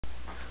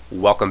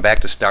Welcome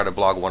back to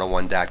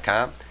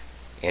startablog101.com,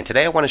 and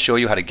today I want to show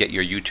you how to get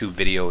your YouTube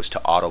videos to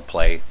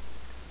autoplay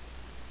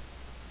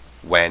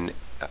when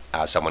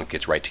someone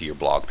gets right to your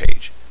blog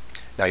page.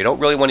 Now, you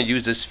don't really want to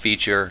use this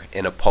feature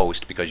in a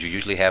post because you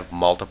usually have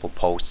multiple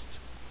posts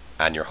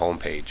on your home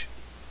page.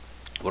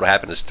 What will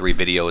happen is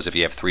if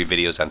you have 3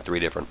 videos on 3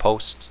 different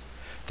posts,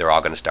 they're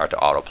all going to start to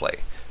autoplay.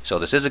 So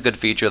this is a good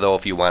feature though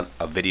if you want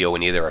a video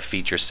in either a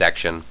feature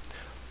section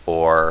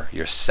or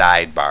your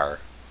sidebar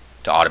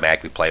to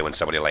automatically play when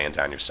somebody lands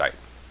on your site.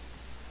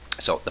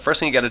 So the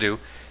first thing you got to do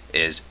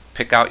is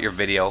pick out your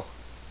video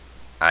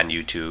on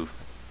YouTube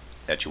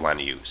that you want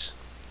to use.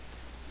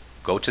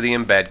 Go to the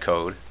embed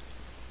code,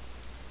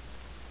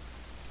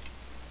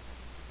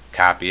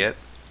 copy it,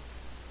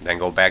 then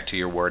go back to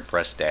your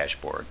WordPress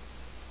dashboard.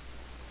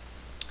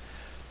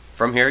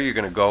 From here you're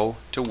going to go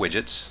to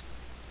widgets,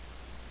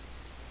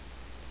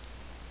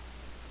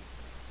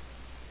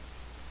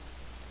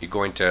 you're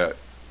going to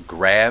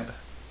grab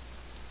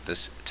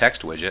this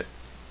text widget,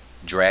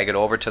 drag it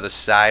over to the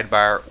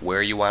sidebar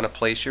where you want to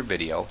place your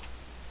video,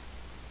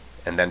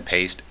 and then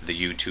paste the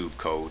YouTube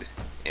code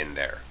in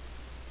there.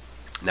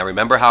 Now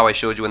remember how I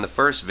showed you in the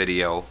first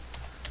video,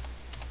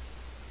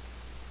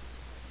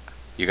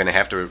 you're going to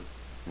have to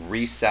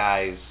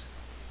resize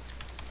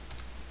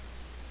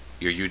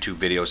your YouTube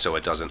video so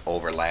it doesn't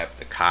overlap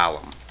the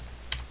column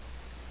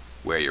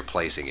where you're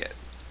placing it.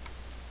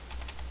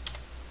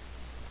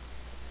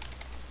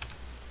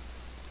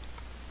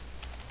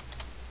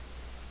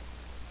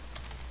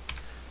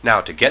 Now,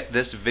 to get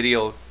this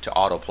video to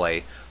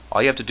autoplay,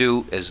 all you have to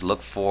do is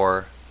look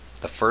for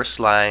the first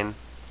line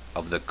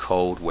of the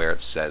code where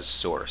it says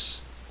source.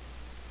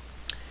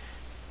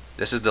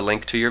 This is the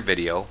link to your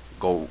video.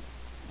 Go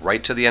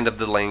right to the end of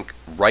the link,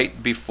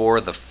 right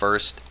before the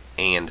first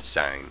and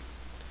sign.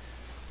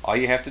 All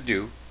you have to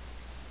do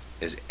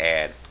is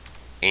add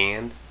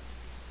and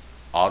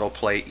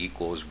autoplay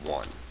equals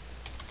 1.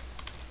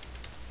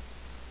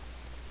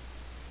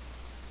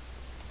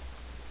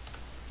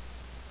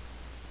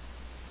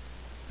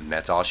 And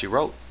that's all she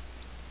wrote.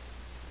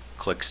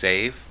 Click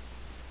save.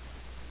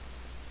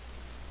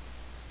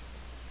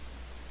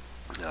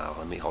 No,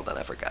 hold on,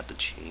 I forgot to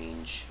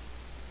change.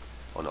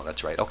 Oh no,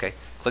 that's right. Okay,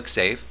 click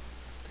save.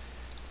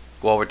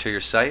 Go over to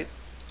your site.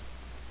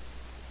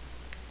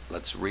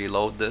 Let's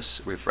reload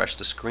this, refresh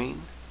the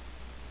screen,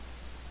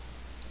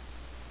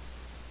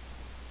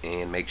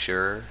 and make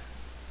sure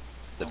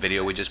the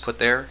video we just put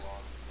there,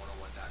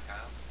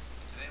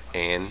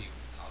 and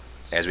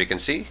as we can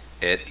see,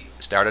 it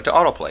started to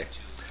autoplay.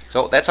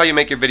 So that's how you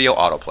make your video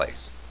autoplay.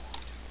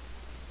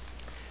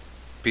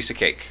 Piece of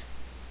cake.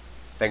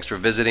 Thanks for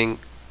visiting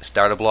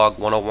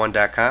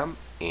startablog101.com,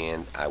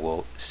 and I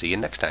will see you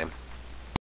next time.